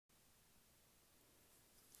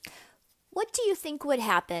What do you think would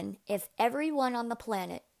happen if everyone on the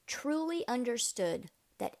planet truly understood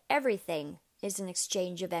that everything is an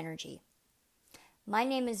exchange of energy? My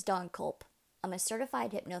name is Dawn Culp. I'm a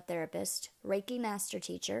certified hypnotherapist, Reiki master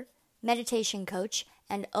teacher, meditation coach,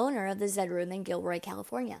 and owner of the Zen Room in Gilroy,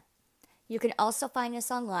 California. You can also find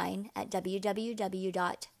us online at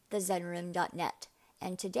www.thezenroom.net.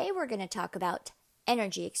 And today we're going to talk about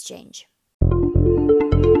energy exchange.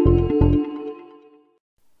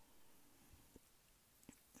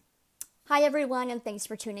 Hi everyone, and thanks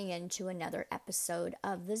for tuning in to another episode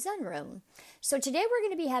of the Zen Room. So today we're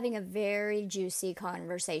going to be having a very juicy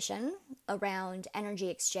conversation around energy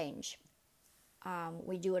exchange.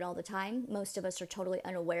 We do it all the time. Most of us are totally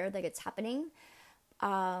unaware that it's happening.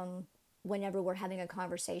 Whenever we're having a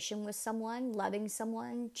conversation with someone, loving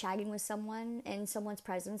someone, chatting with someone, in someone's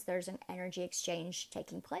presence, there's an energy exchange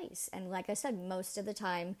taking place. And like I said, most of the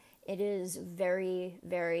time it is very,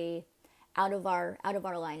 very out of our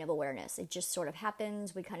line of awareness. It just sort of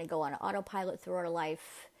happens. We kind of go on autopilot through our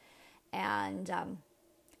life, and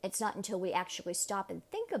it's not until we actually stop and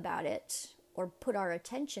think about it or put our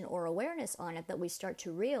attention or awareness on it that we start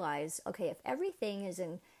to realize, okay, if everything is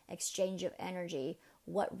an exchange of energy,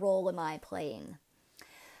 what role am I playing?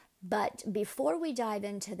 But before we dive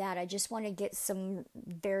into that, I just want to get some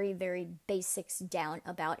very, very basics down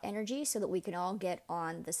about energy so that we can all get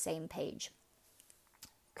on the same page.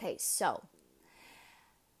 Okay, so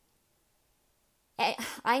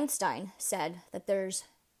Einstein said that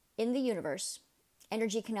in the universe,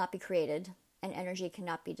 energy cannot be created and energy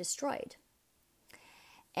cannot be destroyed.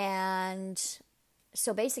 And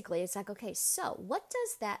so basically it's like, okay, so what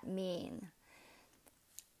does that mean?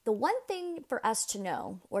 The one thing for us to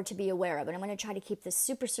know or to be aware of, and I'm going to try to keep this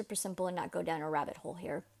super, super simple and not go down a rabbit hole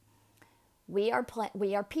here. We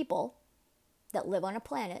are people that live on a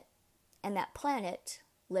planet, and that planet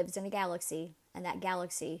lives in a galaxy, and that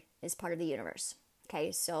galaxy is part of the universe.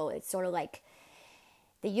 Okay, so it's sort of like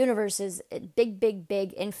the universe is a big, big,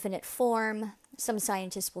 big infinite form. Some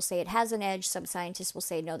scientists will say it has an edge. Some scientists will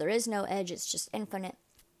say, no, there is no edge. It's just infinite.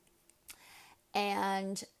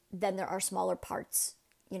 And then there are smaller parts.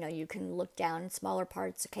 You know, you can look down smaller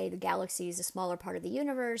parts. Okay, the galaxy is a smaller part of the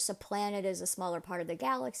universe. A planet is a smaller part of the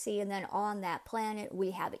galaxy. And then on that planet,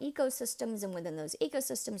 we have ecosystems. And within those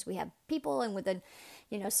ecosystems, we have people. And within,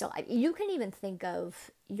 so you can even think of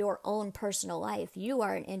your own personal life. You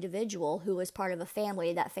are an individual who is part of a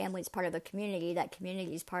family. That family is part of a community. That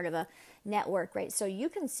community is part of a network, right? So you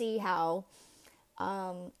can see how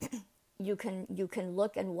you can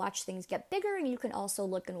look and watch things get bigger. And you can also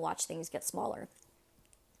look and watch things get smaller.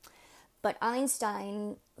 But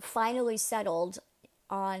Einstein finally settled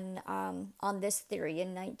on this theory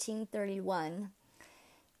in 1931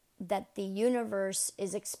 that the universe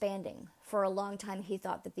is expanding. For a long time, he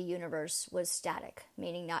thought that the universe was static,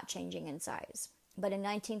 meaning not changing in size. But in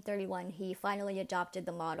 1931, he finally adopted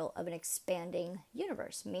the model of an expanding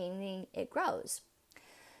universe, meaning it grows.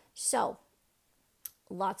 So,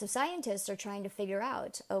 lots of scientists are trying to figure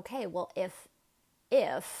out, okay, well, if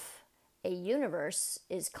a universe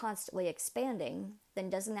is constantly expanding, then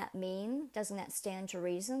doesn't that stand to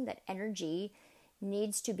reason that energy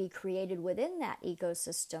needs to be created within that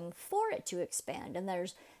ecosystem for it to expand? And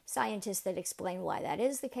there's scientists that explain why that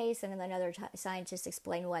is the case, and then other scientists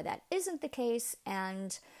explain why that isn't the case,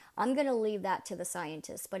 and I'm going to leave that to the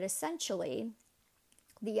scientists. But essentially,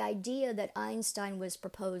 the idea that Einstein was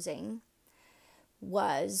proposing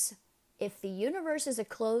was, if the universe is a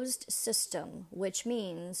closed system, which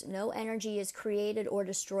means no energy is created or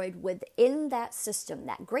destroyed within that system,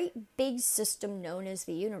 that great big system known as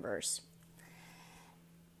the universe,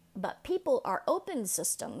 but people are open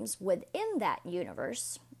systems within that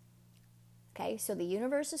universe, okay, so the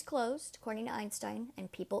universe is closed, according to Einstein,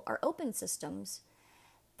 and people are open systems,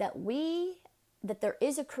 that there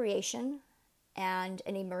is a creation and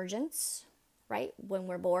an emergence, right? When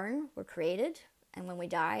we're born, we're created, and when we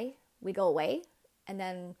die, we go away. And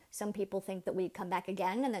then some people think that we come back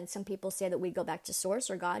again, and then some people say that we go back to source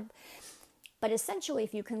or God. But essentially,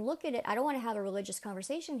 if you can look at it, I don't want to have a religious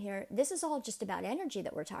conversation here. This is all just about energy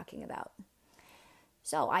that we're talking about.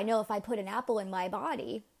 So I know if I put an apple in my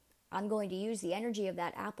body, I'm going to use the energy of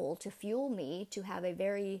that apple to fuel me to have a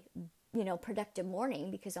very, productive morning,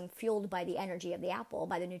 because I'm fueled by the energy of the apple,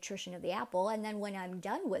 by the nutrition of the apple. And then when I'm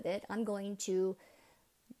done with it, it's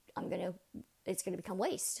going to become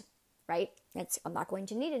waste. Right? I'm not going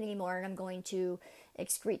to need it anymore, and I'm going to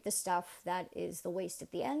excrete the stuff that is the waste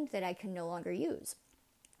at the end that I can no longer use.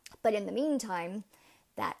 But in the meantime,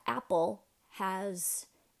 that apple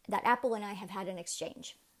and I have had an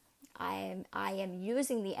exchange. I am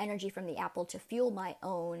using the energy from the apple to fuel my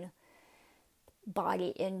own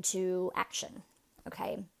body into action.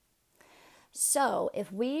 Okay? So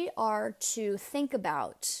if we are to think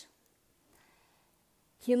about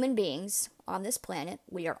human beings on this planet,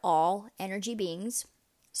 we are all energy beings.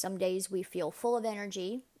 Some days we feel full of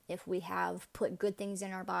energy if we have put good things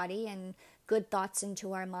in our body and good thoughts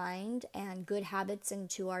into our mind and good habits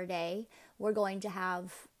into our day. We're going to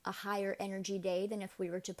have a higher energy day than if we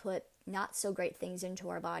were to put not so great things into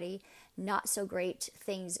our body, not so great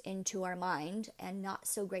things into our mind, and not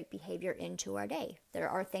so great behavior into our day. There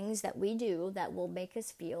are things that we do that will make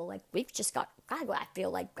us feel like we've just got, God, I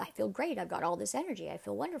feel great. I've got all this energy. I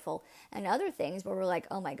feel wonderful. And other things where we're like,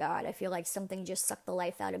 oh my God, I feel like something just sucked the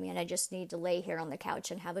life out of me and I just need to lay here on the couch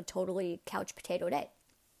and have a totally couch potato day.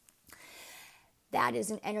 That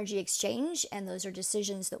is an energy exchange, and those are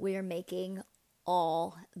decisions that we are making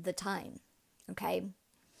all the time. Okay?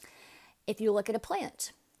 If you look at a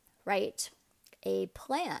plant, right? A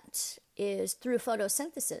plant is through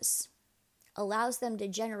photosynthesis, allows them to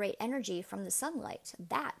generate energy from the sunlight.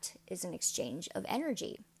 That is an exchange of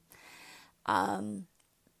energy.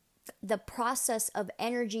 The process of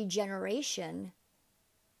energy generation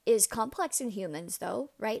is complex in humans, though,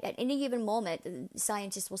 right? At any given moment,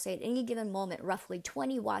 scientists will say at any given moment, roughly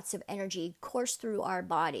 20 watts of energy course through our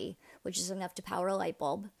body, which is enough to power a light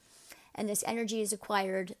bulb. And this energy is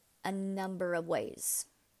acquired a number of ways,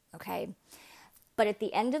 okay? But at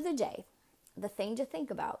the end of the day, the thing to think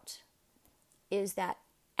about is that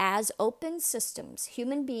as open systems,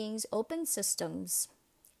 human beings, open systems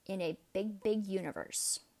in a big, big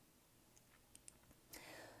universe,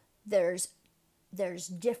 there's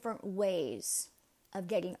different ways of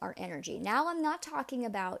getting our energy. Now, I'm not talking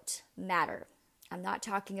about matter. I'm not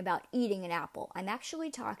talking about eating an apple. I'm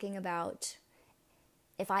actually talking about,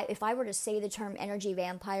 if I were to say the term energy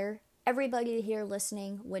vampire, everybody here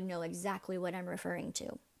listening would know exactly what I'm referring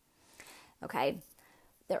to. Okay?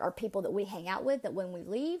 There are people that we hang out with that when we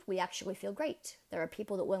leave, we actually feel great. There are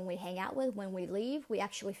people that when we hang out with, when we leave, we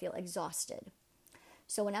actually feel exhausted.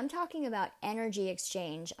 So when I'm talking about energy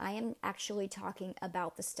exchange, I am actually talking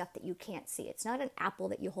about the stuff that you can't see. It's not an apple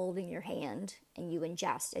that you hold in your hand and you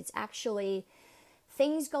ingest. It's actually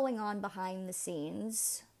things going on behind the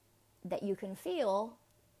scenes that you can feel,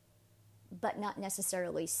 but not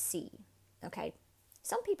necessarily see. Okay?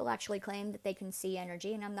 Some people actually claim that they can see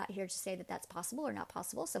energy, and I'm not here to say that that's possible or not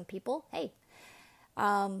possible. Some people, hey,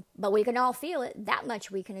 but we can all feel it. That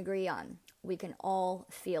much we can agree on. We can all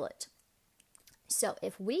feel it. So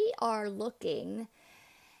if we are looking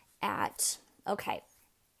at, okay,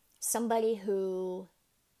 somebody who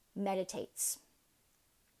meditates,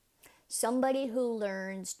 somebody who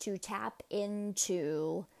learns to tap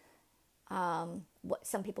into what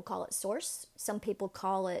some people call it source, some people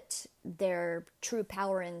call it their true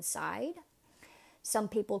power inside, some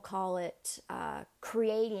people call it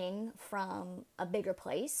creating from a bigger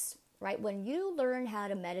place, right? When you learn how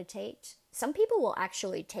to meditate, some people will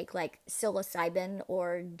actually take like psilocybin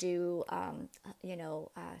or do,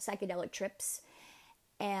 psychedelic trips,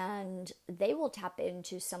 and they will tap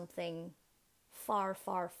into something far,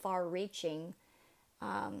 far, far reaching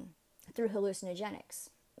through hallucinogenics,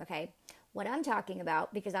 okay? What I'm talking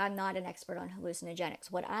about, because I'm not an expert on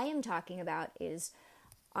hallucinogenics, what I am talking about is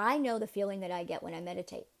I know the feeling that I get when I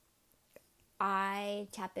meditate. I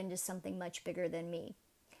tap into something much bigger than me.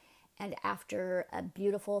 And after a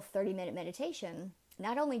beautiful 30-minute meditation,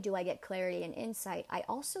 not only do I get clarity and insight, I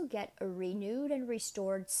also get a renewed and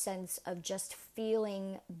restored sense of just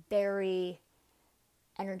feeling very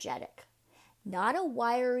energetic. Not a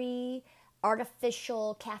wiry,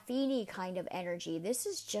 artificial, caffeine-y kind of energy. This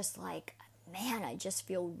is just like, man, I just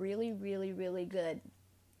feel really, really, really good.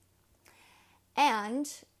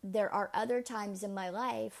 And there are other times in my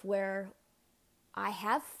life where I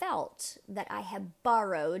have felt that I have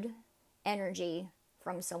borrowed energy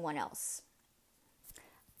from someone else.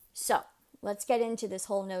 So let's get into this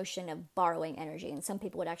whole notion of borrowing energy. And some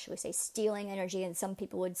people would actually say stealing energy, and some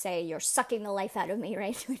people would say you're sucking the life out of me,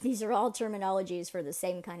 right? These are all terminologies for the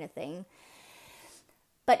same kind of thing.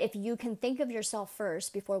 But if you can think of yourself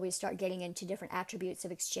first before we start getting into different attributes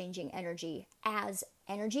of exchanging energy as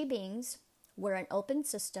energy beings, we're an open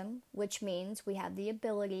system, which means we have the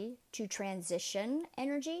ability to transition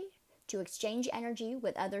energy, to exchange energy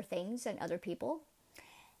with other things and other people.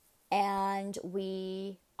 And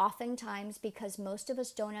we oftentimes, because most of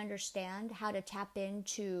us don't understand how to tap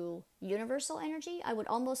into universal energy, I would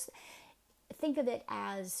almost think of it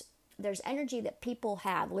as there's energy that people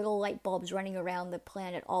have, little light bulbs running around the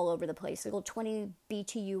planet all over the place, little 20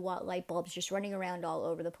 BTU watt light bulbs just running around all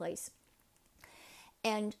over the place.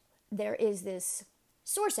 And there is this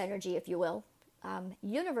source energy, if you will,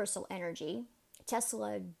 universal energy,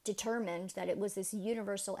 Tesla determined that it was this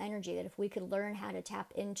universal energy, that if we could learn how to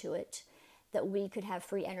tap into it, that we could have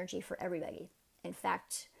free energy for everybody. In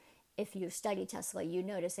fact, if you study Tesla, you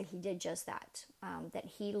notice that he did just that, that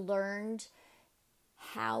he learned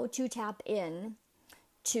how to tap in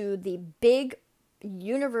to the big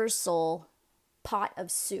universal pot of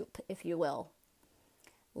soup, if you will.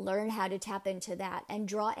 Learn how to tap into that and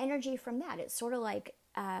draw energy from that. It's sort of like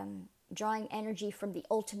drawing energy from the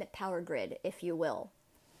ultimate power grid, if you will.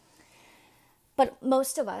 But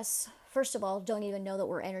most of us, first of all, don't even know that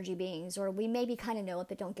we're energy beings, or we maybe kind of know it,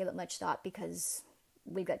 but don't give it much thought because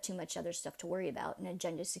we've got too much other stuff to worry about and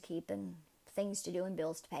agendas to keep and things to do and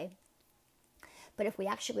bills to pay. But if we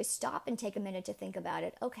actually stop and take a minute to think about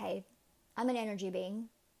it, okay, I'm an energy being,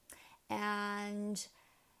 and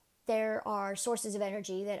there are sources of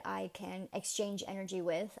energy that I can exchange energy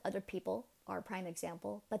with. Other people are a prime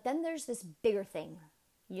example. But then there's this bigger thing,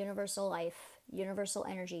 universal life, universal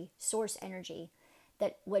energy, source energy,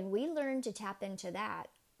 that when we learn to tap into that,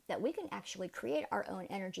 that we can actually create our own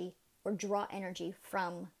energy or draw energy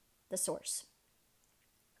from the source.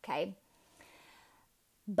 Okay?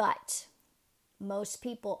 But most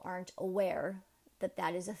people aren't aware that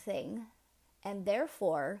that is a thing, and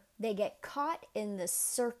therefore they get caught in the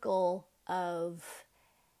circle of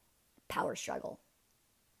power struggle.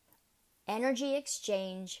 Energy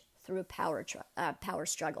exchange through power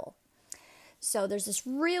struggle. So there's this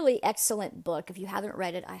really excellent book, if you haven't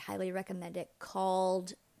read it, I highly recommend it,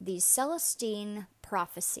 called The Celestine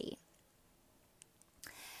Prophecy.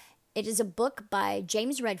 It is a book by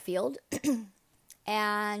James Redfield,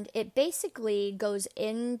 and it basically goes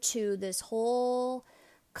into this whole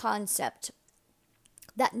concept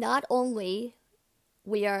that not only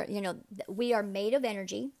we are made of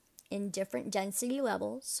energy in different density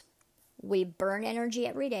levels, we burn energy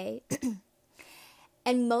every day,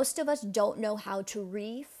 and most of us don't know how to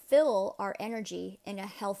refill our energy in a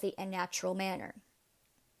healthy and natural manner,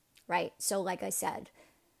 right? So like I said,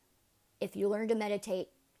 if you learn to meditate,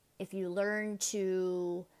 if you learn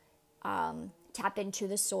to tap into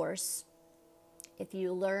the source, if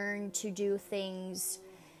you learn to do things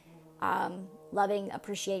loving,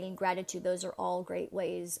 appreciating, gratitude, those are all great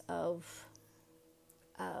ways of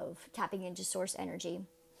tapping into source energy.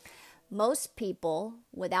 Most people,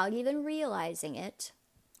 without even realizing it,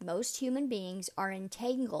 most human beings are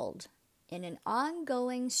entangled in an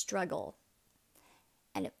ongoing struggle.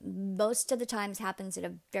 And it most of the times happens at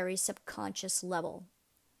a very subconscious level.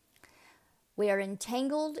 We are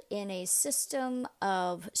entangled in a system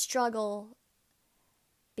of struggle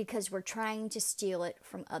because we're trying to steal it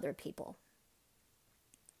from other people.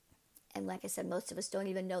 And like I said, most of us don't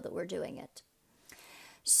even know that we're doing it.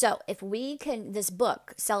 So if we can, this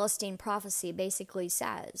book, Celestine Prophecy, basically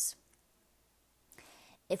says,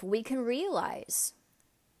 if we can realize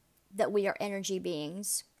that we are energy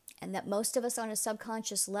beings and that most of us on a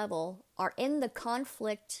subconscious level are in the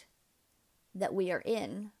conflict that we are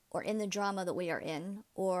in, or in the drama that we are in,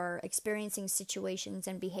 or experiencing situations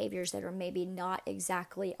and behaviors that are maybe not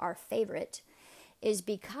exactly our favorite, is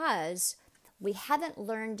because we haven't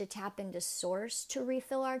learned to tap into source to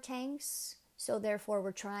refill our tanks, so therefore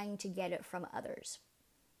we're trying to get it from others.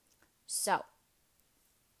 So,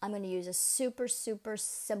 I'm going to use a super, super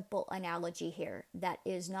simple analogy here that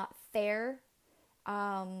is not fair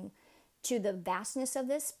to the vastness of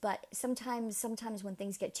this, but sometimes when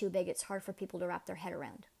things get too big, it's hard for people to wrap their head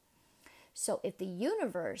around. So if the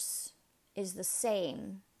universe is the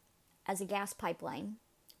same as a gas pipeline,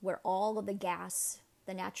 where all of the gas,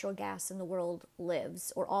 the natural gas in the world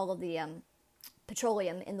lives, or all of the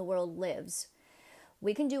petroleum in the world lives,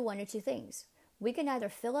 we can do one or two things. We can either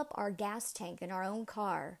fill up our gas tank in our own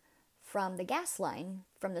car from the gas line,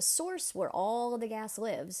 from the source where all of the gas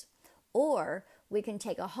lives, or we can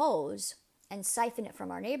take a hose and siphon it from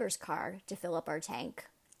our neighbor's car to fill up our tank.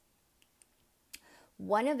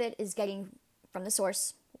 One of it is getting from the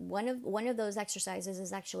source. One of those exercises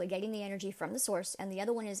is actually getting the energy from the source, and the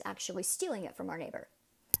other one is actually stealing it from our neighbor.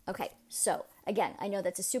 Okay, so again, I know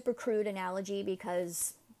that's a super crude analogy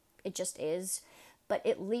because it just is, but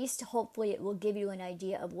at least hopefully it will give you an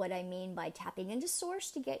idea of what I mean by tapping into source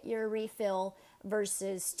to get your refill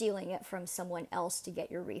versus stealing it from someone else to get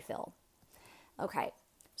your refill. Okay,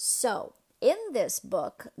 so in this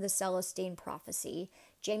book, The Celestine Prophecy,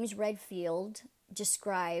 James Redfield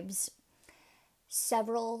describes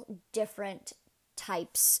several different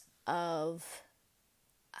types of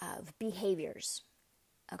behaviors,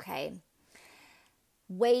 okay?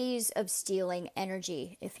 Ways of stealing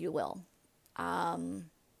energy, if you will. Some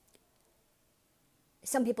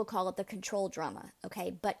people call it the control drama,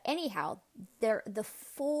 okay? But anyhow, the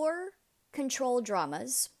four control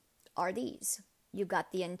dramas are these. You've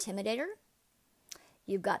got the intimidator,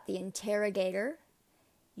 you've got the interrogator,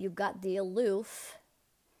 you've got the aloof,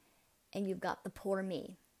 and you've got the poor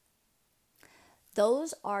me.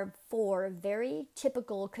 Those are 4 very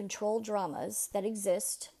typical control dramas that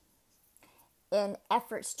exist in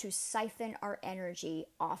efforts to siphon our energy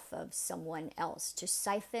off of someone else, to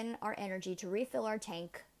siphon our energy, to refill our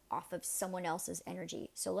tank off of someone else's energy.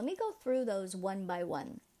 So let me go through those one by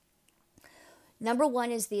one. Number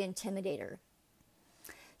 1 is the intimidator.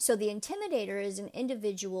 So the intimidator is an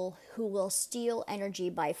individual who will steal energy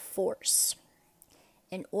by force.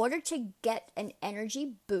 In order to get an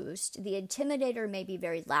energy boost, the intimidator may be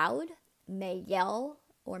very loud, may yell,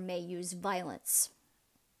 or may use violence.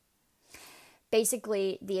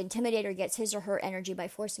 Basically, the intimidator gets his or her energy by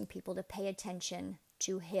forcing people to pay attention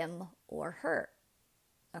to him or her.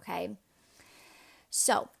 Okay?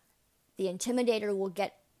 So, the intimidator will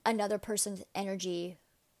get another person's energy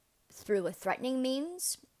through a threatening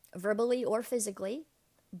means, verbally or physically,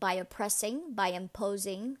 by oppressing, by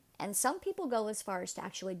imposing, and some people go as far as to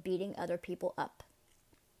actually beating other people up.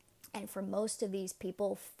 And for most of these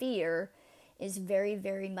people, fear is very,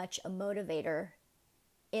 very much a motivator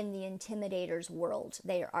in the intimidator's world.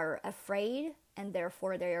 They are afraid, and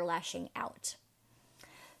therefore they are lashing out.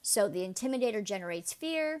 So the intimidator generates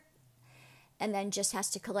fear, and then just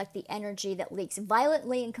has to collect the energy that leaks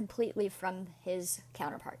violently and completely from his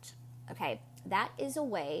counterpart. Okay, that is a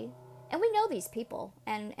way. And we know these people,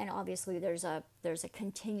 and obviously there's a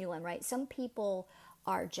continuum, right? Some people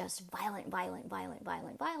are just violent,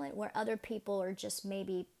 where other people are just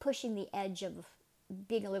maybe pushing the edge of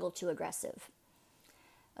being a little too aggressive.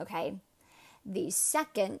 Okay? The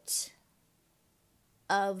second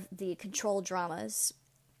of the control dramas,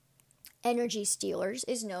 energy stealers,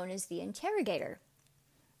 is known as the interrogator.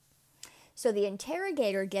 So the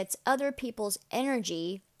interrogator gets other people's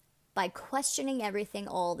energy by questioning everything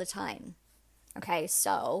all the time. Okay,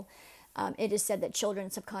 so it is said that children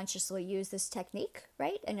subconsciously use this technique,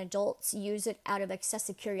 right? And adults use it out of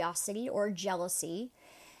excessive curiosity or jealousy.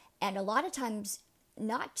 And a lot of times,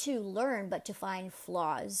 not to learn, but to find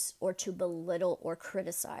flaws or to belittle or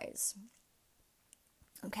criticize.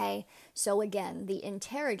 Okay, so again, the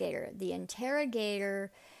interrogator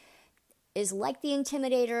is like the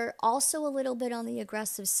intimidator, also a little bit on the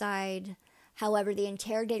aggressive side. However, the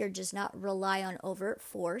interrogator does not rely on overt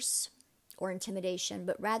force or intimidation,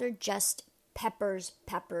 but rather just peppers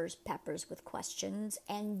with questions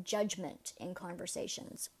and judgment in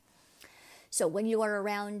conversations. So when you are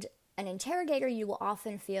around an interrogator, you will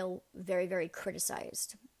often feel very, very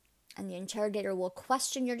criticized. And the interrogator will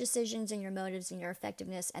question your decisions and your motives and your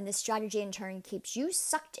effectiveness, and this strategy in turn keeps you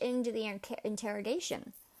sucked into the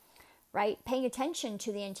interrogation. Right? Paying attention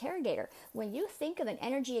to the interrogator. When you think of an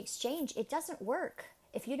energy exchange, it doesn't work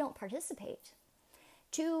if you don't participate.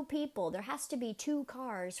 2 people, there has to be 2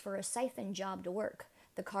 cars for a siphon job to work.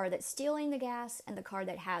 The car that's stealing the gas and the car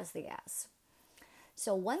that has the gas.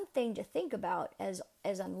 So one thing to think about as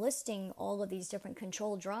I'm listing all of these different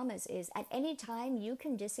control dramas is at any time you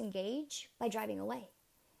can disengage by driving away.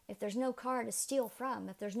 If there's no car to steal from,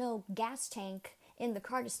 if there's no gas tank in the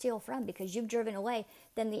car to steal from because you've driven away,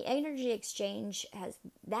 then the energy exchange has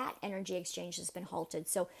been halted.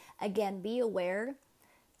 So again, be aware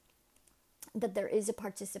that there is a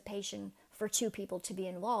participation for 2 people to be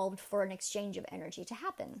involved for an exchange of energy to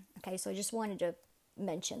happen. Okay, so I just wanted to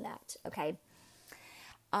mention that. Okay,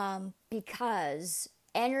 because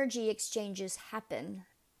energy exchanges happen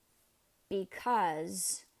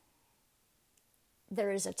because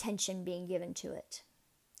there is attention being given to it.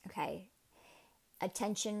 Okay.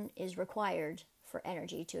 Attention is required for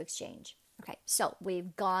energy to exchange. Okay, so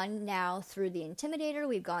we've gone now through the intimidator,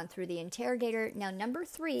 we've gone through the interrogator. Now, number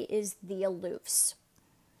 3 is the aloofs.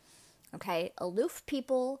 Okay, aloof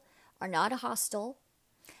people are not hostile.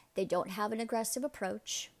 They don't have an aggressive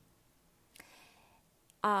approach.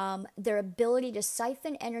 Their ability to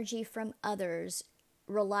siphon energy from others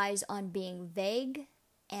relies on being vague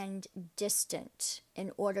and distant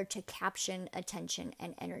in order to capture attention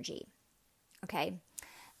and energy. Okay,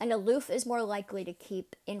 an aloof is more likely to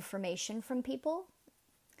keep information from people.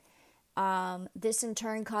 This in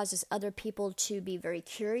turn causes other people to be very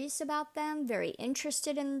curious about them, very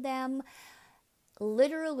interested in them.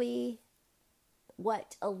 Literally,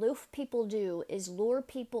 what aloof people do is lure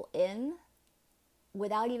people in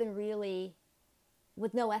without even really,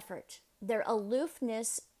 with no effort. Their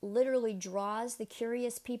aloofness literally draws the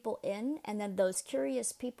curious people in, and then those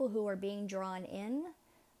curious people who are being drawn in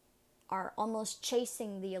are almost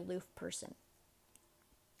chasing the aloof person.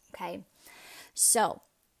 Okay, so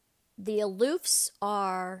the aloofs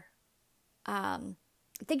are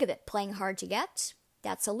Think of it, playing hard to get,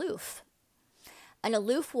 that's aloof. An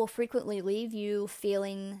aloof will frequently leave you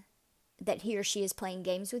feeling that he or she is playing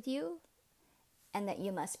games with you and that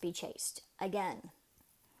you must be chased. Again,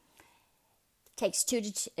 it takes two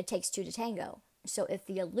to tango. So if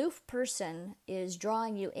the aloof person is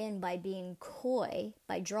drawing you in by being coy,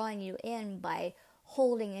 by drawing you in by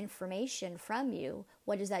holding information from you,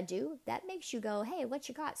 what does that do? That makes you go, hey, what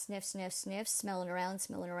you got? Sniff, sniff, sniff, smelling around,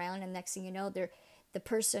 and next thing you know, the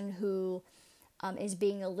person who is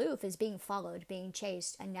being aloof is being followed, being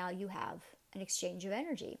chased, and now you have an exchange of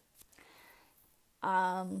energy.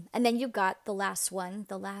 And then you've got the last one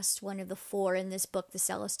of the four in this book, The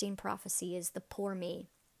Celestine Prophecy, is the poor me.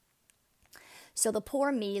 So the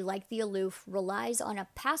poor me, like the aloof, relies on a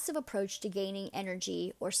passive approach to gaining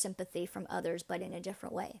energy or sympathy from others, but in a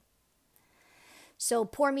different way. So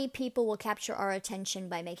poor me people will capture our attention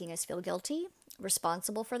by making us feel guilty,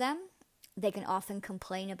 responsible for them. They can often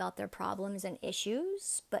complain about their problems and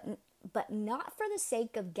issues, but not for the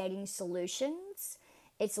sake of getting solutions.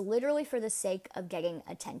 It's literally for the sake of getting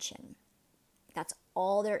attention. That's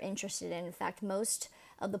all they're interested in. In fact, most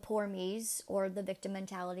of the poor me's or the victim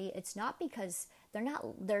mentality, it's not because they're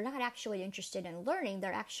not actually interested in learning.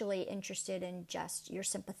 They're actually interested in just your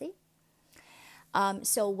sympathy.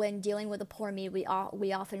 So when dealing with a poor me, we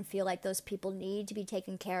often feel like those people need to be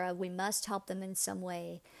taken care of. We must help them in some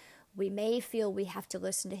way. We may feel we have to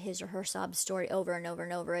listen to his or her sob story over and over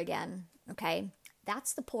and over again. Okay,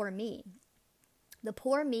 that's the poor me. The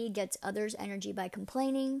poor me gets others' energy by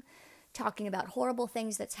complaining, talking about horrible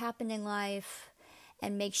things that's happened in life,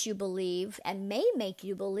 and may make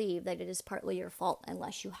you believe that it is partly your fault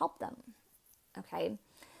unless you help them. Okay?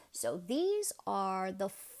 So these are the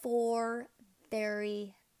four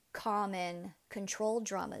very common control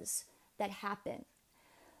dramas that happen.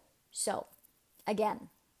 So, again,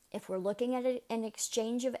 if we're looking at an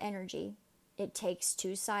exchange of energy, it takes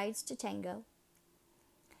two sides to tango,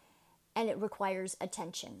 and it requires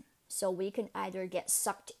attention. So we can either get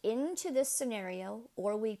sucked into this scenario,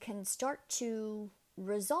 or we can start to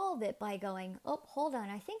resolve it by going, oh, hold on,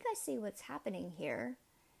 I think I see what's happening here,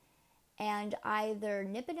 and either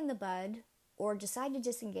nip it in the bud or decide to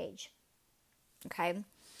disengage. Okay?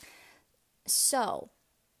 So,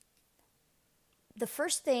 the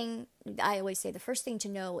first thing to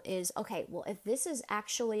know is, okay, well, if this is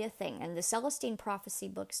actually a thing, and the Celestine Prophecy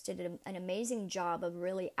books did an amazing job of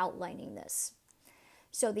really outlining this.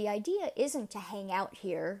 So the idea isn't to hang out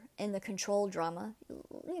here in the control drama.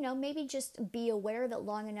 Maybe just be aware of it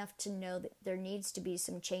long enough to know that there needs to be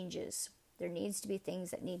some changes. There needs to be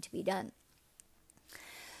things that need to be done.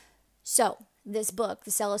 So this book,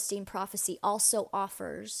 The Celestine Prophecy, also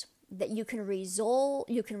offers that you can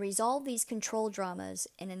resolve these control dramas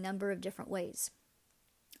in a number of different ways.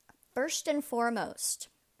 First and foremost,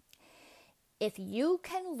 if you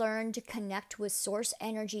can learn to connect with source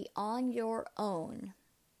energy on your own,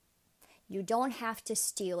 you don't have to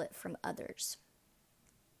steal it from others.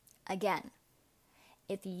 Again,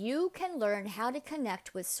 if you can learn how to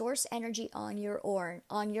connect with source energy on your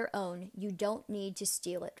own, you don't need to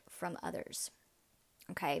steal it from others.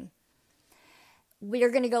 Okay? We are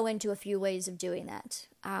going to go into a few ways of doing that.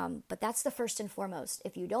 But that's the first and foremost.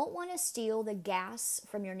 If you don't want to steal the gas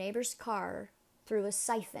from your neighbor's car through a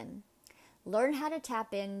siphon, learn how to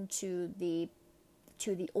tap into the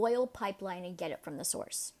oil pipeline and get it from the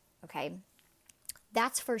source. Okay?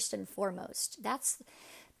 That's first and foremost.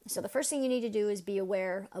 So the first thing you need to do is be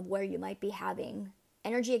aware of where you might be having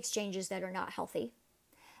energy exchanges that are not healthy.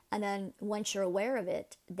 And then once you're aware of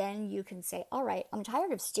it, then you can say, all right, I'm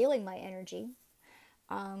tired of stealing my energy.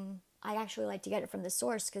 I'd actually like to get it from the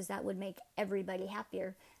source because that would make everybody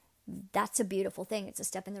happier. That's a beautiful thing. It's a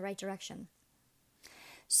step in the right direction.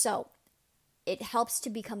 So it helps to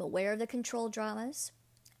become aware of the control dramas.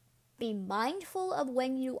 Be mindful of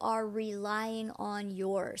when you are relying on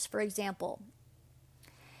yours. For example,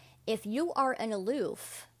 if you are an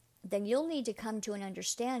aloof, then you'll need to come to an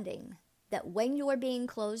understanding that when you are being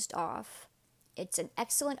closed off, it's an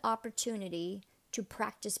excellent opportunity to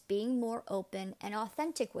practice being more open and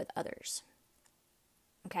authentic with others.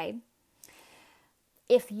 Okay?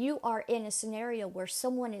 If you are in a scenario where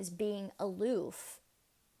someone is being aloof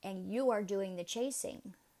and you are doing the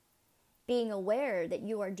chasing, being aware that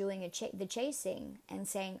you are doing the chasing and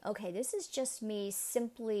saying, okay, this is just me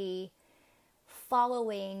simply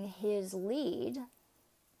following his lead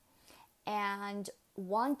and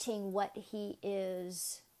wanting what he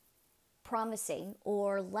is promising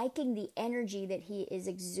or liking the energy that he is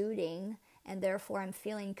exuding, and therefore I'm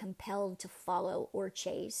feeling compelled to follow or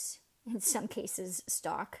chase. in some cases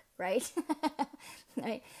stalk, right?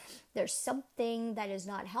 Right? There's something that is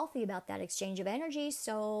not healthy about that exchange of energy,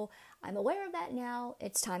 so I'm aware of that now.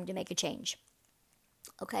 It's time to make a change.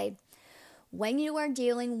 Okay? When you are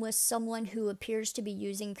dealing with someone who appears to be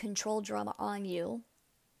using control drama on you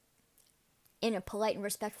in a polite and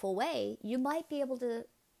respectful way, you might be able to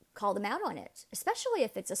call them out on it, especially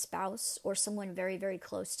if it's a spouse or someone very, very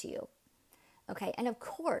close to you. Okay, and of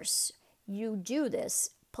course, you do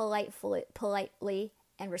this politely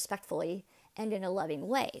and respectfully and in a loving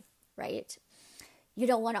way, right? You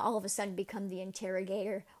don't want to all of a sudden become the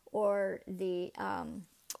interrogator or the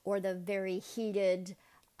very heated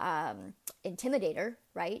intimidator,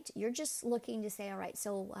 right? You're just looking to say, all right,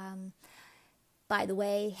 so by the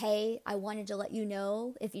way, hey, I wanted to let you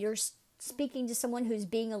know, if you're speaking to someone who's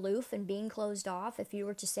being aloof and being closed off, if you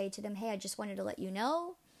were to say to them, hey, I just wanted to let you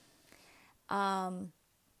know,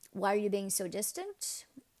 why are you being so distant?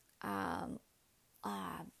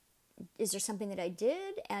 Is there something that I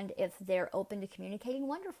did? And if they're open to communicating,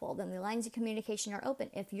 wonderful. Then the lines of communication are open.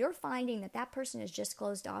 If you're finding that that person is just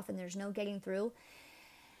closed off and there's no getting through,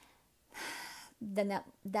 then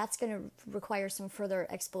that's going to require some further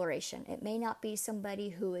exploration. It may not be somebody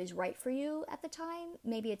who is right for you at the time.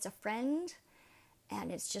 Maybe it's a friend,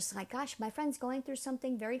 and it's just like, gosh, my friend's going through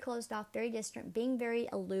something very closed off, very distant, being very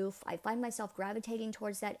aloof. I find myself gravitating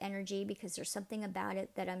towards that energy because there's something about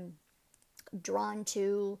it that I'm drawn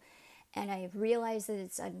to, and I realize that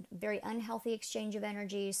it's a very unhealthy exchange of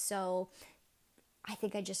energy, so I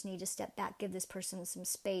think I just need to step back, give this person some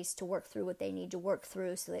space to work through what they need to work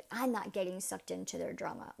through so that I'm not getting sucked into their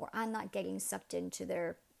drama or I'm not getting sucked into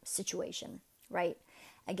their situation, right?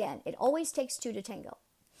 Again, it always takes two to tango.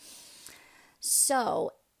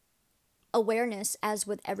 So awareness, as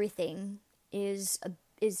with everything, is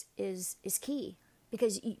key,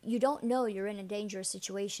 because you don't know you're in a dangerous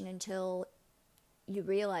situation until you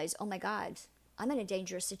realize, oh my God, I'm in a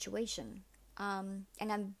dangerous situation.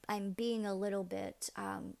 And I'm being a little bit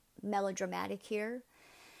melodramatic here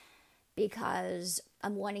because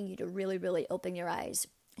I'm wanting you to really, really open your eyes.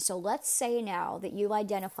 So let's say now that you've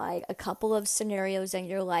identified a couple of scenarios in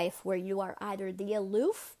your life where you are either the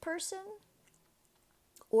aloof person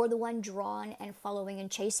or the one drawn and following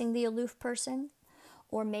and chasing the aloof person,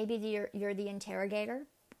 or maybe you're the interrogator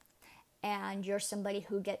and you're somebody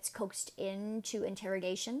who gets coaxed into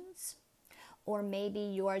interrogations. Or maybe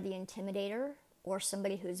you are the intimidator, or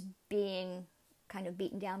somebody who's being kind of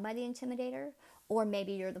beaten down by the intimidator. Or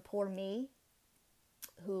maybe you're the poor me,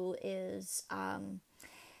 who is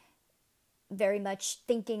very much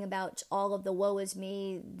thinking about all of the woe is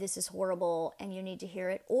me, this is horrible, and you need to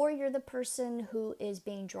hear it. Or you're the person who is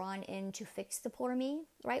being drawn in to fix the poor me,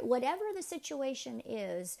 right? Whatever the situation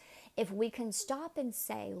is, if we can stop and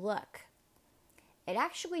say, look, it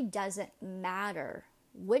actually doesn't matter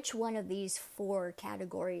which one of these four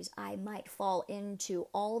categories I might fall into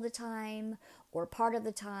all the time or part of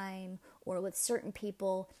the time or with certain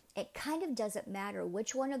people. It kind of doesn't matter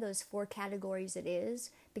which one of those four categories it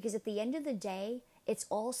is, because at the end of the day, it's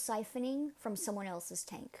all siphoning from someone else's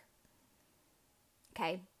tank.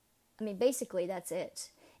 Okay? I mean, basically, that's it.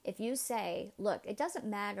 If you say, look, it doesn't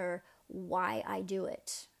matter why I do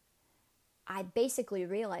it, I basically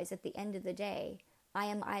realize at the end of the day, I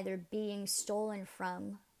am either being stolen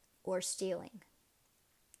from or stealing.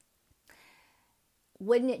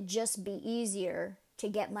 Wouldn't it just be easier to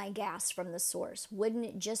get my gas from the source? Wouldn't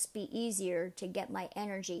it just be easier to get my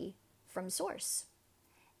energy from source?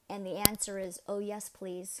 And the answer is, oh yes,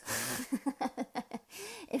 please.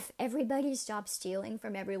 If everybody stopped stealing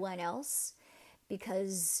from everyone else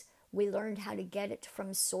because we learned how to get it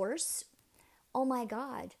from source, oh my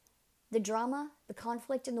God, the drama, the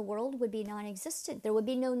conflict in the world would be non-existent. There would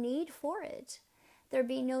be no need for it. There'd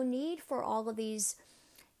be no need for all of these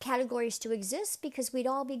categories to exist because we'd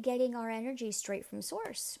all be getting our energy straight from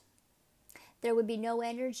source. There would be no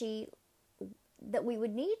energy that we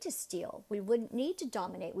would need to steal. We wouldn't need to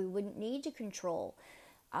dominate. We wouldn't need to control.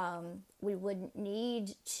 We wouldn't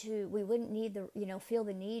need feel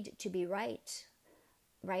the need to be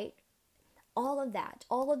right? All of that,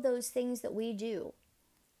 all of those things that we do,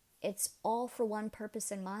 it's all for one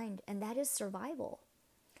purpose in mind, and that is survival.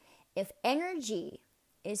 If energy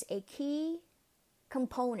is a key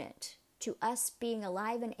component to us being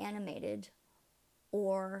alive and animated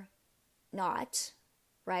or not,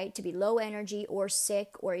 right? To be low energy or sick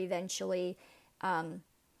or eventually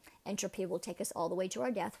entropy will take us all the way to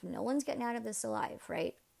our death. No one's getting out of this alive,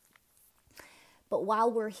 right? But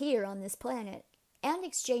while we're here on this planet and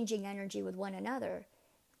exchanging energy with one another,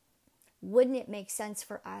 wouldn't it make sense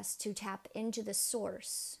for us to tap into the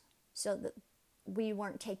source so that we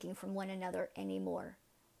weren't taking from one another anymore.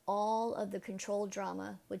 All of the control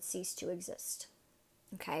drama would cease to exist.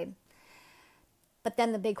 Okay? But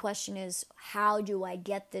then the big question is, how do I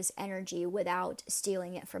get this energy without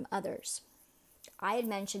stealing it from others? I had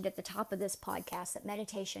mentioned at the top of this podcast that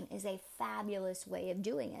meditation is a fabulous way of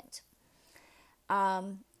doing it.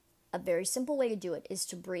 A very simple way to do it is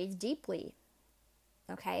to breathe deeply.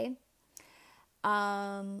 Okay?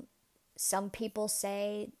 Some people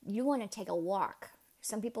say you want to take a walk.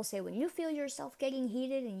 Some people say when you feel yourself getting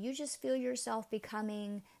heated and you just feel yourself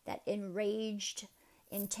becoming that enraged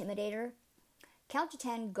intimidator, count to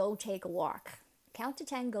 10, go take a walk. Count to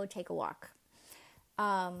 10, go take a walk.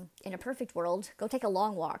 In a perfect world, go take a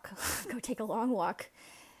long walk. Go take a long walk.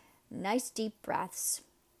 Nice deep breaths.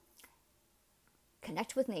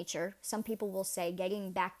 Connect with nature. Some people will say,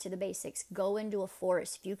 getting back to the basics, go into a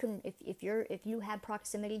forest. If you have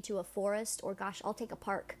proximity to a forest, or gosh, I'll take a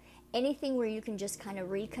park. Anything where you can just kind of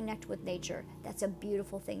reconnect with nature. That's a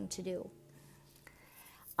beautiful thing to do.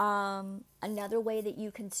 Another way that you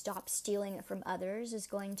can stop stealing it from others is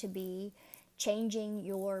going to be changing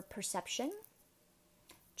your perception,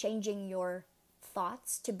 changing your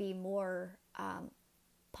thoughts to be more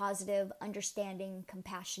positive, understanding,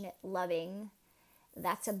 compassionate, loving.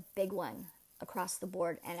 That's a big one across the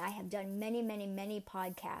board. And I have done many, many, many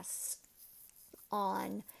podcasts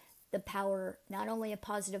on the power not only of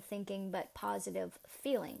positive thinking, but positive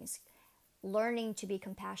feelings. Learning to be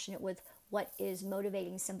compassionate with what is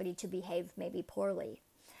motivating somebody to behave maybe poorly.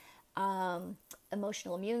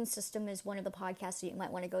 Emotional immune system is one of the podcasts that you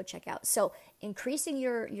might want to go check out. So increasing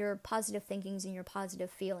your positive thinkings and your positive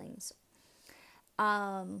feelings.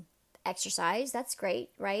 Exercise, that's great,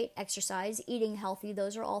 right? Exercise, eating healthy,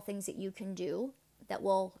 those are all things that you can do that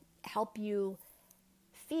will help you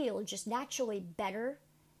feel just naturally better.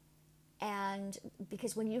 And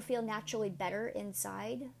because when you feel naturally better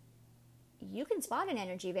inside, you can spot an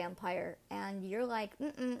energy vampire and you're like,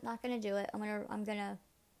 not going to do it. I'm going to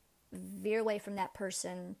veer away from that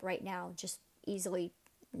person right now, just easily.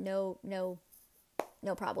 No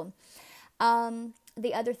problem.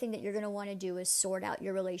 The other thing that you're going to want to do is sort out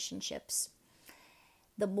your relationships.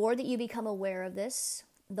 The more that you become aware of this,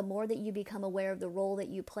 the more that you become aware of the role that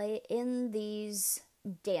you play in these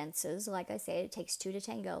dances, like I say, it takes two to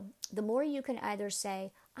tango, the more you can either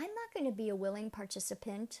say, I'm not going to be a willing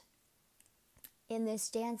participant in this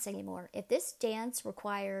dance anymore. If this dance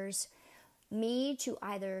requires me to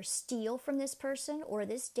either steal from this person, or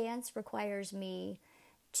this dance requires me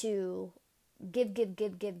to give to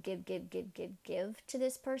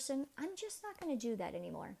this person, I'm just not going to do that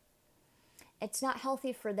anymore. It's not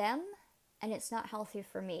healthy for them, and it's not healthy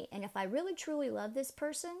for me. And if I really truly love this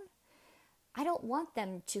person, I don't want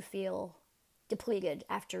them to feel depleted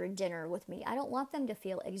after a dinner with me. I don't want them to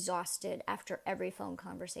feel exhausted after every phone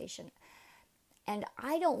conversation. And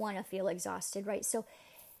I don't want to feel exhausted, right? So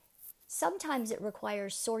sometimes it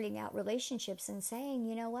requires sorting out relationships and saying,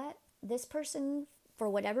 you know what, this person, for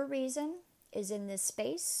whatever reason, is in this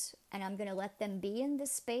space, and I'm going to let them be in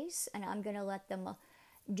this space, and I'm going to let them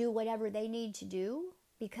do whatever they need to do,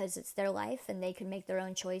 because it's their life and they can make their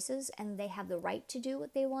own choices and they have the right to do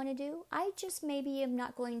what they want to do. I just maybe am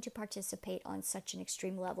not going to participate on such an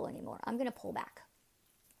extreme level anymore. I'm going to pull back.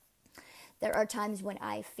 There are times when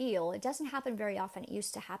I feel, it doesn't happen very often, it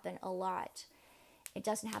used to happen a lot. It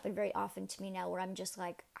doesn't happen very often to me now, where I'm just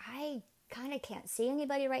like, I kind of can't see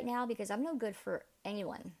anybody right now because I'm no good for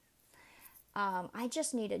anyone. I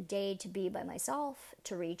just need a day to be by myself,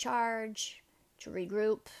 to recharge, to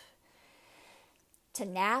regroup, to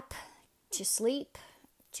nap, to sleep,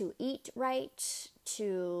 to eat right,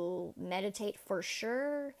 to meditate for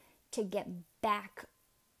sure, to get back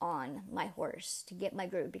on my horse, to get my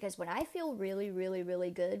groove. Because when I feel really, really,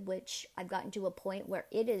 really good, which I've gotten to a point where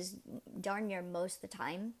it is darn near most of the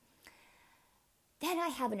time, then I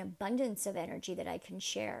have an abundance of energy that I can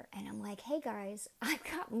share. And I'm like, hey guys, I've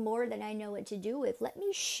got more than I know what to do with. Let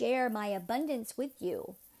me share my abundance with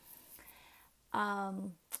you.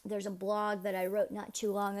 There's a blog that I wrote not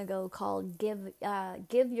too long ago called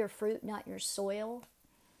Give Your Fruit, Not Your Soil.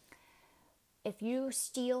 If you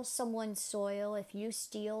steal someone's soil, if you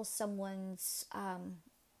steal someone's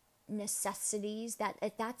necessities,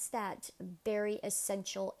 that's that very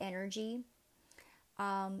essential energy,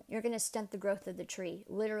 you're going to stunt the growth of the tree.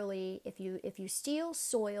 Literally, if you steal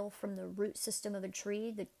soil from the root system of a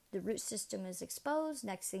tree, the root system is exposed.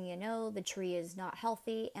 Next thing you know, the tree is not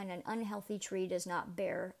healthy, and an unhealthy tree does not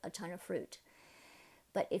bear a ton of fruit.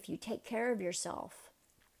 But if you take care of yourself,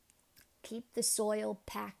 keep the soil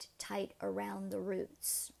packed tight around the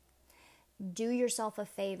roots, do yourself a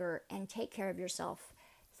favor and take care of yourself.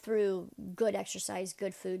 through good exercise,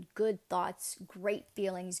 good food, good thoughts, great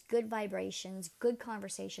feelings, good vibrations, good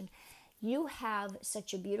conversation, you have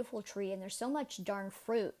such a beautiful tree and there's so much darn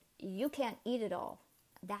fruit, you can't eat it all.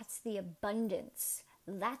 That's the abundance.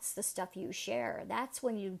 That's the stuff you share. That's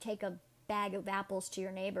when you take a bag of apples to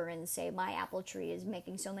your neighbor and say, my apple tree is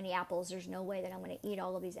making so many apples, there's no way that I'm going to eat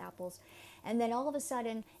all of these apples. And then all of a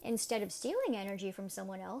sudden, instead of stealing energy from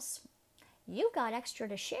someone else, you got extra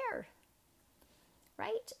to share,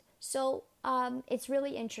 right? So it's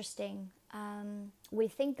really interesting. We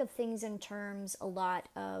think of things in terms a lot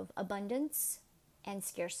of abundance and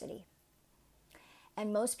scarcity.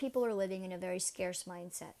 And most people are living in a very scarce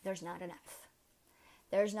mindset. There's not enough.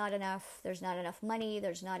 There's not enough. There's not enough money.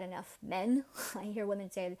 There's not enough men. I hear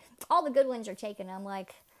women say, all the good ones are taken. I'm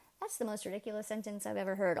like, that's the most ridiculous sentence I've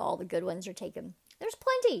ever heard. All the good ones are taken. There's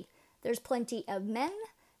plenty. There's plenty of men.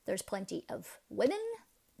 There's plenty of women.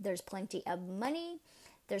 There's plenty of money.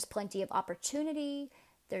 There's plenty of opportunity.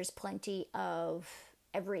 There's plenty of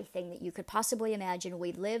everything that you could possibly imagine.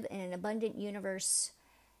 We live in an abundant universe,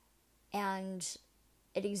 and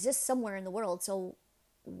it exists somewhere in the world. So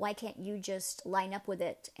why can't you just line up with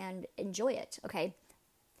it and enjoy it? Okay.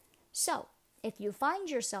 So if you find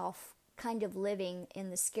yourself kind of living in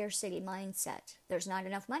the scarcity mindset, there's not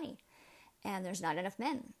enough money, and there's not enough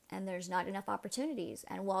men, and there's not enough opportunities.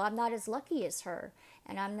 And well, I'm not as lucky as her,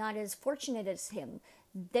 and I'm not as fortunate as him.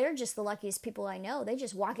 They're just the luckiest people I know. They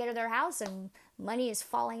just walk out of their house and money is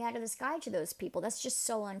falling out of the sky to those people. That's just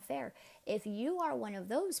so unfair. If you are one of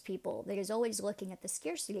those people that is always looking at the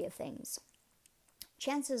scarcity of things,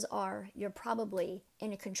 chances are you're probably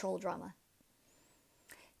in a control drama.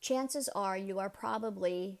 Chances are you are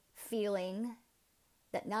probably feeling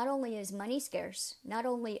that not only is money scarce, not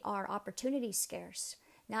only are opportunities scarce,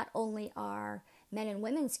 not only are men and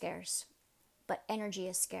women scarce, but energy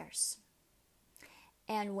is scarce.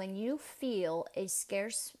 And when you feel a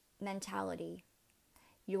scarce mentality,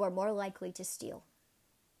 you are more likely to steal.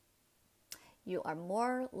 You are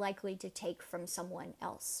more likely to take from someone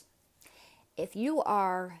else. If you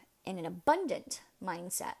are in an abundant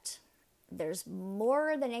mindset, there's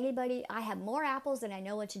more than anybody. I have more apples than I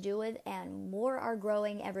know what to do with, and more are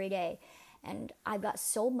growing every day. And I've got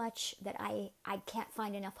so much that I can't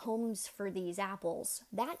find enough homes for these apples.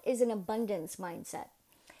 That is an abundance mindset.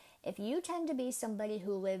 If you tend to be somebody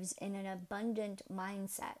who lives in an abundant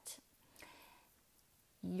mindset,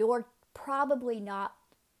 you're probably not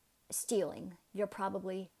stealing. You're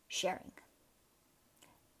probably sharing.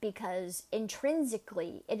 Because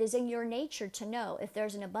intrinsically, it is in your nature to know if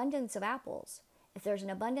there's an abundance of apples, if there's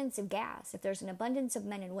an abundance of gas, if there's an abundance of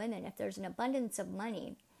men and women, if there's an abundance of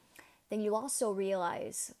money, then you also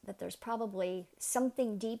realize that there's probably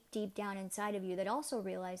something deep, deep down inside of you that also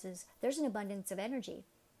realizes there's an abundance of energy.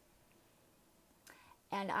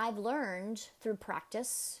 And I've learned through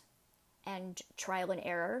practice and trial and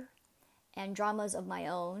error and dramas of my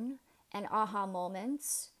own and aha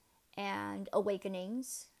moments and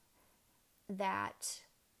awakenings that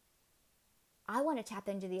I want to tap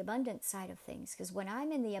into the abundant side of things. Because when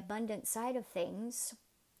I'm in the abundant side of things,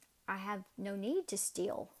 I have no need to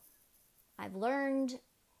steal. I've learned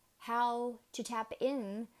how to tap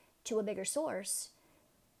in to a bigger source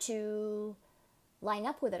to line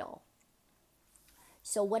up with it all.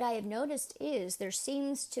 So what I have noticed is there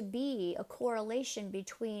seems to be a correlation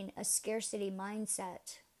between a scarcity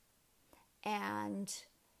mindset and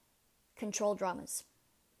control dramas.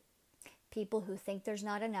 People who think there's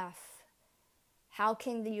not enough. How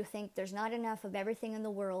can you think there's not enough of everything in the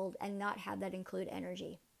world and not have that include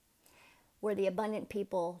energy? Where the abundant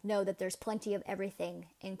people know that there's plenty of everything,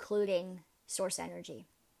 including source energy.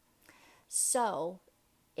 So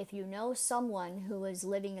if you know someone who is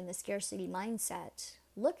living in the scarcity mindset,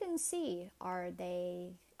 look and see,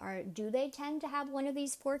 do they tend to have one of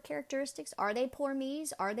these 4 characteristics? Are they poor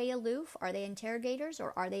me's? Are they aloof? Are they interrogators?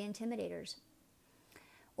 Or are they intimidators?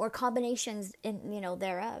 Or combinations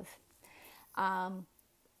thereof?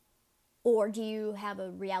 Or do you have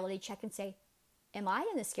a reality check and say, am I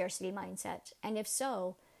in the scarcity mindset? And if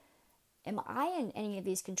so, am I in any of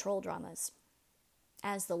these control dramas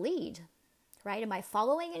as the lead? Right? Am I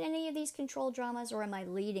following in any of these control dramas, or am I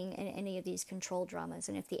leading in any of these control dramas?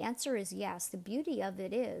 And if the answer is yes, the beauty of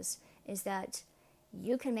it is that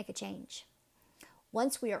you can make a change.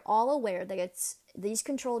 Once we are all aware that these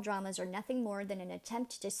control dramas are nothing more than an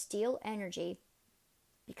attempt to steal energy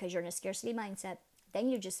because you're in a scarcity mindset, then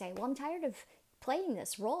you just say, well, I'm tired of playing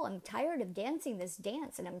this role. I'm tired of dancing this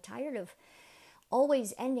dance, and I'm tired of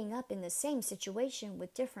always ending up in the same situation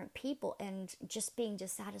with different people and just being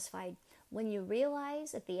dissatisfied. when you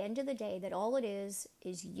realize at the end of the day that all it is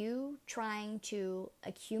you trying to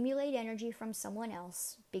accumulate energy from someone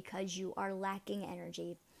else because you are lacking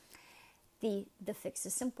energy. The fix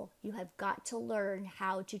is simple. You have got to learn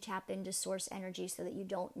how to tap into source energy so that you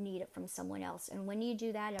don't need it from someone else. And when you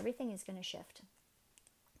do that, everything is going to shift.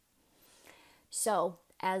 So,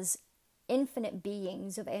 as infinite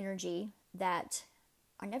beings of energy that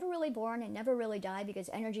are never really born and never really die, because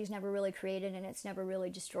energy is never really created and it's never really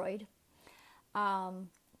destroyed.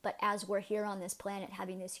 But as we're here on this planet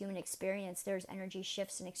having this human experience, there's energy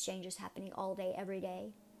shifts and exchanges happening all day, every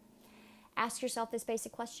day. Ask yourself this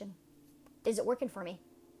basic question. Is it working for me?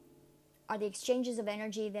 Are the exchanges of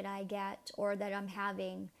energy that I get or that I'm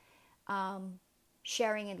having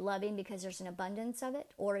sharing and loving because there's an abundance of it?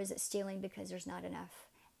 Or is it stealing because there's not enough?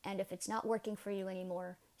 And if it's not working for you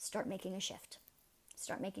anymore, start making a shift.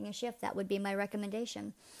 Start making a shift. That would be my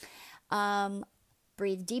recommendation.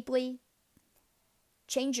 Breathe deeply.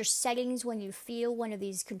 Change your settings when you feel one of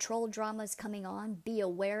these control dramas coming on. Be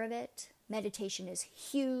aware of it. Meditation is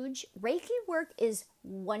huge. Reiki work is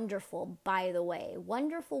wonderful, by the way.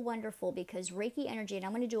 Wonderful, wonderful, because Reiki energy, and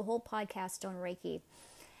I'm going to do a whole podcast on Reiki.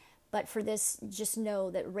 But for this, just know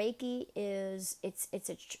that Reiki is, it's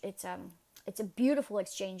a beautiful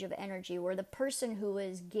exchange of energy where the person who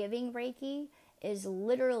is giving Reiki is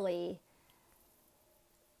literally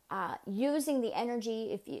using the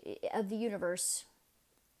energy of the universe,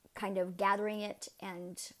 kind of gathering it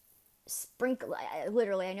and sprinkle,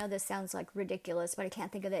 literally, I know this sounds like ridiculous, but I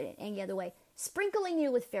can't think of it in any other way. Sprinkling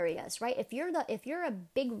you with fairy dust, right? If you're a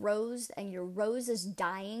big rose and your rose is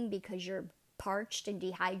dying because you're parched and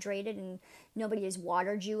dehydrated and nobody has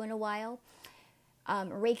watered you in a while,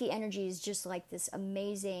 Reiki energy is just like this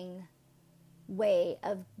amazing way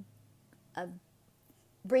of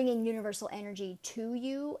bringing universal energy to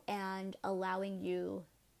you and allowing you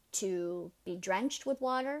to be drenched with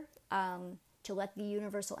water, to let the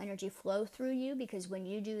universal energy flow through you, because when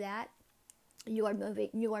you do that, you are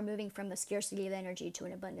moving from a scarcity of energy to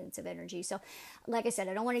an abundance of energy. So, like I said,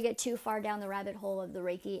 I don't want to get too far down the rabbit hole of the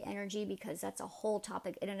Reiki energy because that's a whole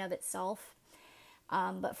topic in and of itself.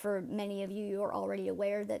 But for many of you, you're already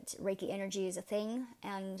aware that Reiki energy is a thing,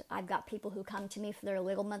 and I've got people who come to me for their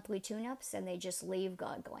little monthly tune-ups, and they just leave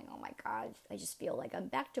God going, oh my God, I just feel like I'm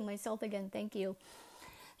back to myself again, thank you.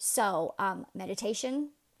 So, meditation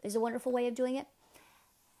is a wonderful way of doing it.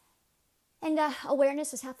 And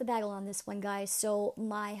awareness is half the battle on this one, guys. So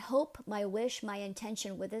my hope, my wish, my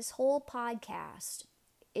intention with this whole podcast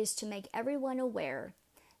is to make everyone aware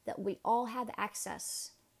that we all have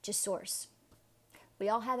access to source. We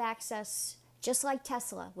all have access, just like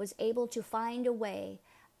Tesla was able to find a way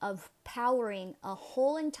of powering a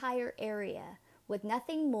whole entire area with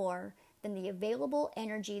nothing more than the available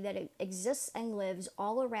energy that exists and lives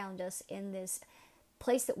all around us in this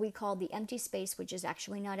place that we call the empty space, which is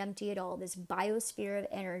actually not empty at all, this biosphere of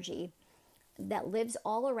energy that lives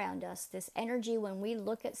all around us. This energy, when we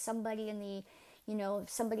look at somebody in the, if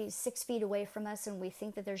somebody's 6 feet away from us and we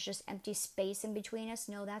think that there's just empty space in between us,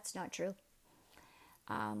 no, that's not true.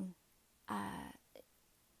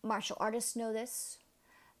 Martial artists know this.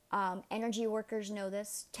 Energy workers know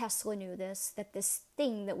this. Tesla knew this, that this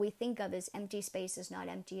thing that we think of as empty space is not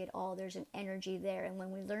empty at all. There's an energy there. And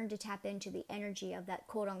when we learn to tap into the energy of that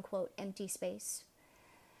quote-unquote empty space,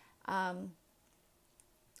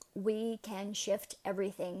 we can shift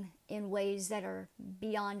everything in ways that are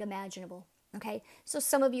beyond imaginable. Okay, so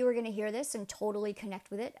some of you are going to hear this and totally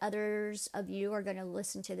connect with it. Others of you are going to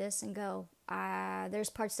listen to this and go, there's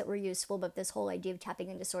parts that were useful, but this whole idea of tapping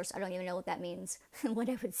into source, I don't even know what that means. What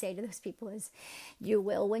I would say to those people is, you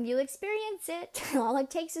will when you experience it. All it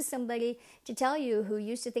takes is somebody to tell you who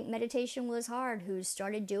used to think meditation was hard, who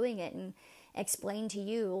started doing it and explain to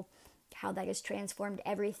you how that has transformed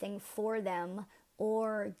everything for them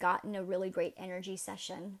or gotten a really great energy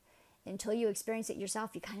session. Until you experience it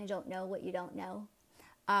yourself, you kind of don't know what you don't know.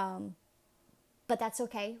 But that's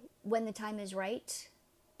okay. When the time is right,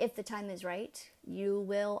 if the time is right, you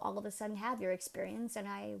will all of a sudden have your experience. And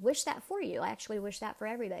I wish that for you. I actually wish that for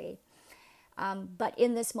everybody. But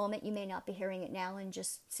in this moment, you may not be hearing it now and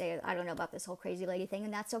just say, I don't know about this whole crazy lady thing.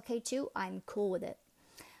 And that's okay too. I'm cool with it.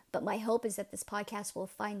 But my hope is that this podcast will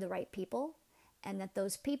find the right people and that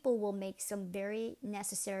those people will make some very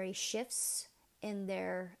necessary shifts in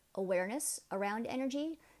their awareness around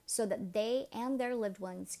energy so that they and their loved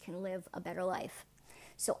ones can live a better life.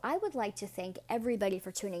 So I would like to thank everybody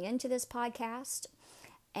for tuning into this podcast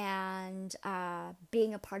and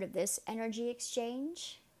being a part of this energy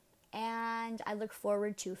exchange. And I look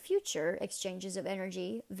forward to future exchanges of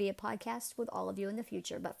energy via podcast with all of you in the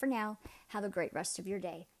future. But for now, have a great rest of your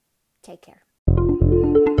day. Take care.